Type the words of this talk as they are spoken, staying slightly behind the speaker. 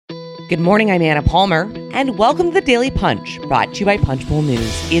Good morning, I'm Anna Palmer, and welcome to the Daily Punch, brought to you by Punchbowl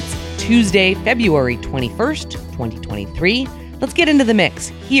News. It's Tuesday, February 21st, 2023. Let's get into the mix.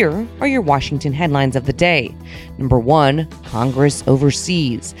 Here are your Washington headlines of the day. Number 1, Congress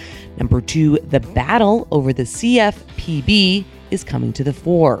overseas. Number 2, the battle over the CFPB is coming to the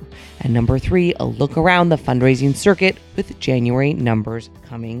fore. And number 3, a look around the fundraising circuit with January numbers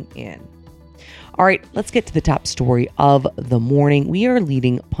coming in. All right, let's get to the top story of the morning. We are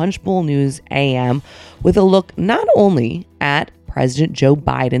leading Punchbowl News AM with a look not only at President Joe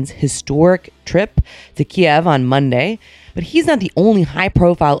Biden's historic trip to Kiev on Monday, but he's not the only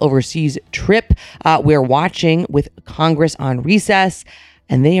high-profile overseas trip we're watching with Congress on recess,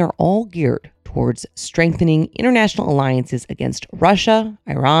 and they are all geared towards strengthening international alliances against Russia,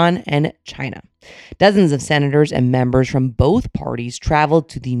 Iran, and China. Dozens of senators and members from both parties traveled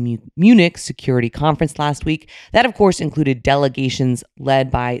to the Munich Security Conference last week. That, of course, included delegations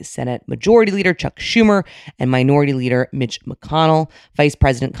led by Senate Majority Leader Chuck Schumer and Minority Leader Mitch McConnell. Vice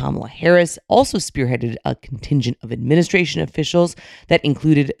President Kamala Harris also spearheaded a contingent of administration officials that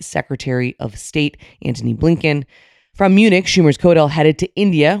included Secretary of State Antony Blinken. From Munich, Schumer's co-del headed to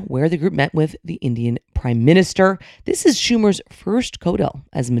India, where the group met with the Indian Prime Minister. This is Schumer's first co-del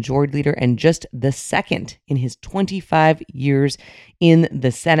as Majority Leader and just the second in his 25 years in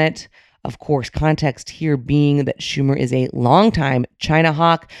the Senate. Of course, context here being that Schumer is a longtime China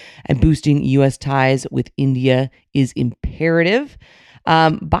hawk and boosting U.S. ties with India is imperative.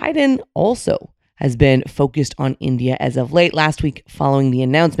 Biden also has been focused on India as of late. Last week, following the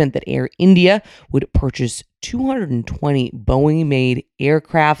announcement that Air India would purchase 220 Boeing-made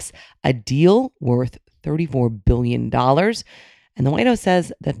aircrafts, a deal worth $34 billion. And the White House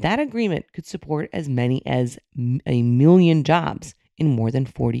says that that agreement could support as many as 1 million jobs in more than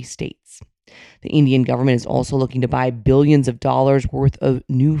 40 states. The Indian government is also looking to buy billions of dollars worth of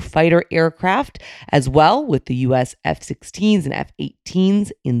new fighter aircraft as well, with the U.S. F-16s and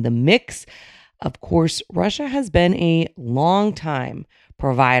F-18s in the mix. Of course, Russia has been a long-time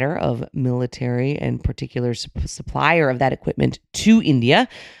provider of military and particular supplier of that equipment to India,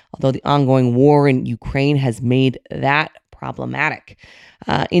 although the ongoing war in Ukraine has made that problematic.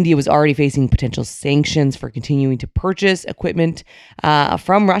 India was already facing potential sanctions for continuing to purchase equipment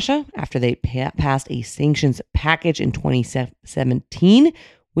from Russia after they passed a sanctions package in 2017,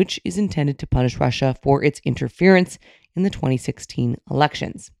 which is intended to punish Russia for its interference in the 2016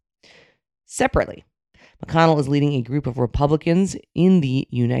 elections. Separately, McConnell is leading a group of Republicans in the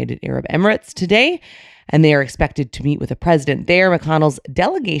United Arab Emirates today, and they are expected to meet with the president there. McConnell's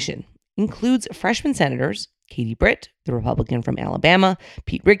delegation includes freshman senators Katie Britt, the Republican from Alabama,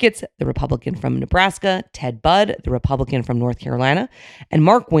 Pete Ricketts, the Republican from Nebraska, Ted Budd, the Republican from North Carolina, and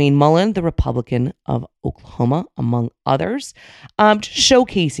Mark Wayne Mullen, the Republican of Oklahoma, among others, just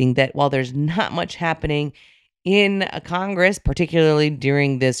showcasing that while there's not much happening in Congress, particularly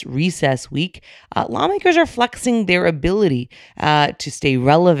during this recess week, lawmakers are flexing their ability to stay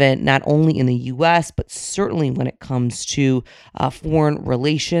relevant, not only in the U.S., but certainly when it comes to foreign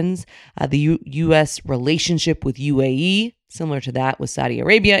relations. The U.S. relationship with UAE, similar to that with Saudi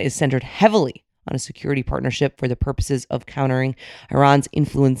Arabia, is centered heavily on a security partnership for the purposes of countering Iran's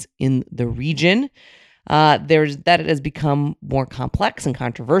influence in the region. That it has become more complex and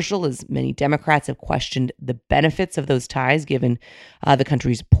controversial as many Democrats have questioned the benefits of those ties given the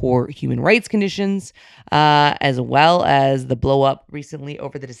country's poor human rights conditions, as well as the blow up recently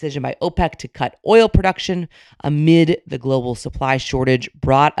over the decision by OPEC to cut oil production amid the global supply shortage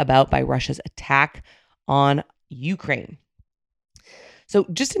brought about by Russia's attack on Ukraine. So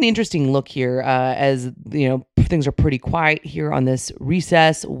just an interesting look here, as you know, things are pretty quiet here on this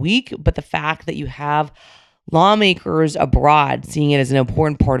recess week, but the fact that you have lawmakers abroad seeing it as an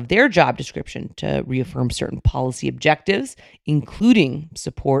important part of their job description to reaffirm certain policy objectives, including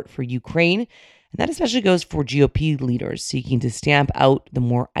support for Ukraine. And that especially goes for GOP leaders seeking to stamp out the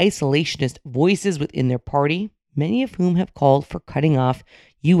more isolationist voices within their party, many of whom have called for cutting off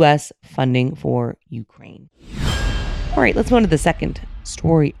U.S. funding for Ukraine. All right, let's go on to the second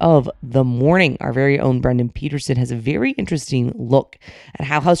story of the morning. Our very own Brendan Peterson has a very interesting look at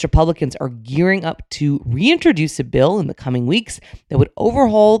how House Republicans are gearing up to reintroduce a bill in the coming weeks that would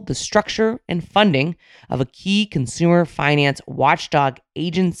overhaul the structure and funding of a key consumer finance watchdog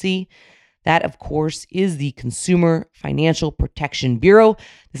agency. That, of course, is the Consumer Financial Protection Bureau.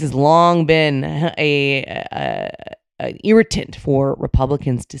 This has long been a an irritant for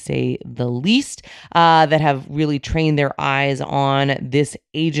Republicans, to say the least, that have really trained their eyes on this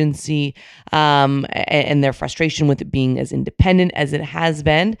agency and their frustration with it being as independent as it has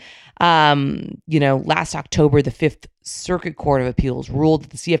been. Last October, the Fifth Circuit Court of Appeals ruled that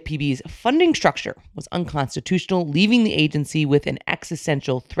the CFPB's funding structure was unconstitutional, leaving the agency with an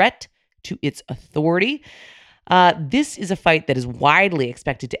existential threat to its authority. This is a fight that is widely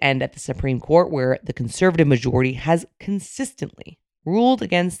expected to end at the Supreme Court, where the conservative majority has consistently ruled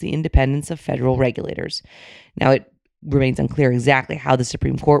against the independence of federal regulators. Now, it remains unclear exactly how the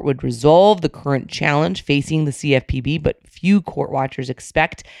Supreme Court would resolve the current challenge facing the CFPB, but few court watchers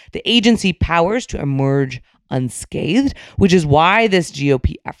expect the agency powers to emerge unscathed, which is why this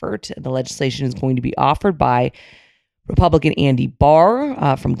GOP effort, the legislation, is going to be offered by Republican Andy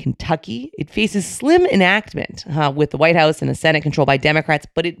Barr from Kentucky. It faces slim enactment with the White House and a Senate controlled by Democrats,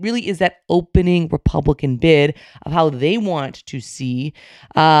 but it really is that opening Republican bid of how they want to see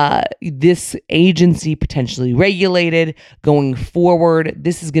this agency potentially regulated going forward.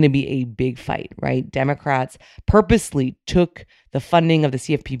 This is going to be a big fight, right? Democrats purposely took the funding of the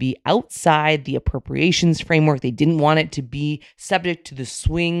CFPB outside the appropriations framework. They didn't want it to be subject to the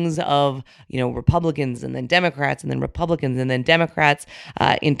swings of, Republicans and then Democrats and then Republicans and then Democrats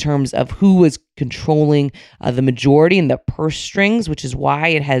in terms of who was controlling the majority and the purse strings, which is why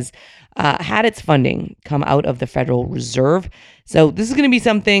it has had its funding come out of the Federal Reserve. So this is going to be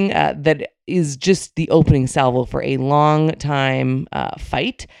something that is just the opening salvo for a long time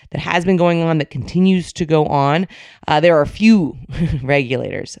fight that has been going on, that continues to go on. There are a few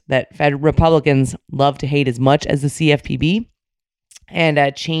regulators that Fed Republicans love to hate as much as the CFPB.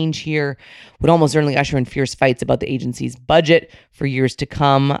 And change here would almost certainly usher in fierce fights about the agency's budget for years to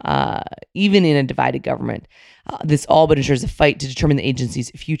come, even in a divided government. This all but ensures a fight to determine the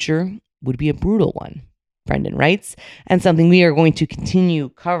agency's future would be a brutal one, Brendan writes, and something we are going to continue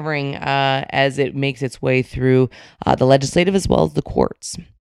covering as it makes its way through the legislative as well as the courts.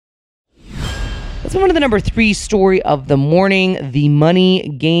 Let's move on to the number 3 story of the morning, the money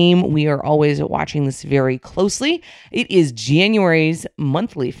game. We are always watching this very closely. It is January's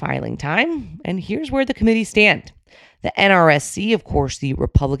monthly filing time, and here's where the committees stand. The NRSC, of course, the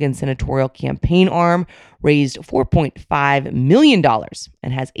Republican senatorial campaign arm, raised $4.5 million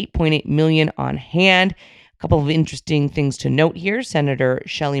and has $8.8 million on hand. A couple of interesting things to note here. Senator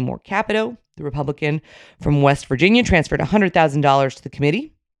Shelley Moore Capito, the Republican from West Virginia, transferred $100,000 to the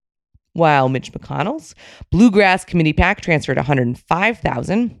committee, while Mitch McConnell's Bluegrass Committee PAC transferred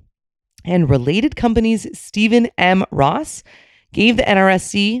 $105,000, and Related Companies' Stephen M. Ross gave the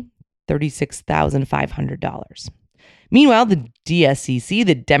NRSC $36,500. Meanwhile, the DSCC,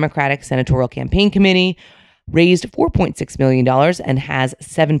 the Democratic Senatorial Campaign Committee, raised $4.6 million and has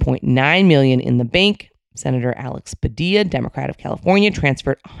 $7.9 million in the bank. Senator Alex Padilla, Democrat of California,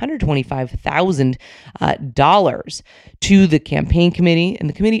 transferred $125,000 to the campaign committee, and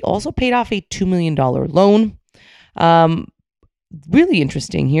the committee also paid off a $2 million loan. Really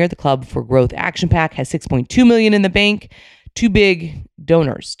interesting here. The Club for Growth Action PAC has $6.2 million in the bank. Two big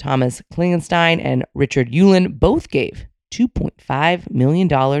donors, Thomas Klingenstein and Richard Uihlein, both gave $2.5 million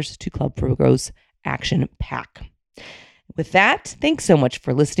to Club for Growth Action PAC. With that, thanks so much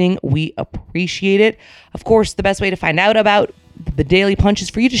for listening. We appreciate it. Of course, the best way to find out about the Daily Punch is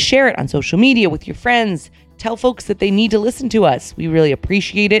for you to share it on social media with your friends. Tell folks that they need to listen to us. We really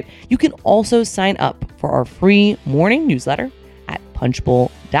appreciate it. You can also sign up for our free morning newsletter at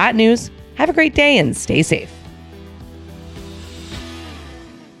punchbowl.news. Have a great day and stay safe.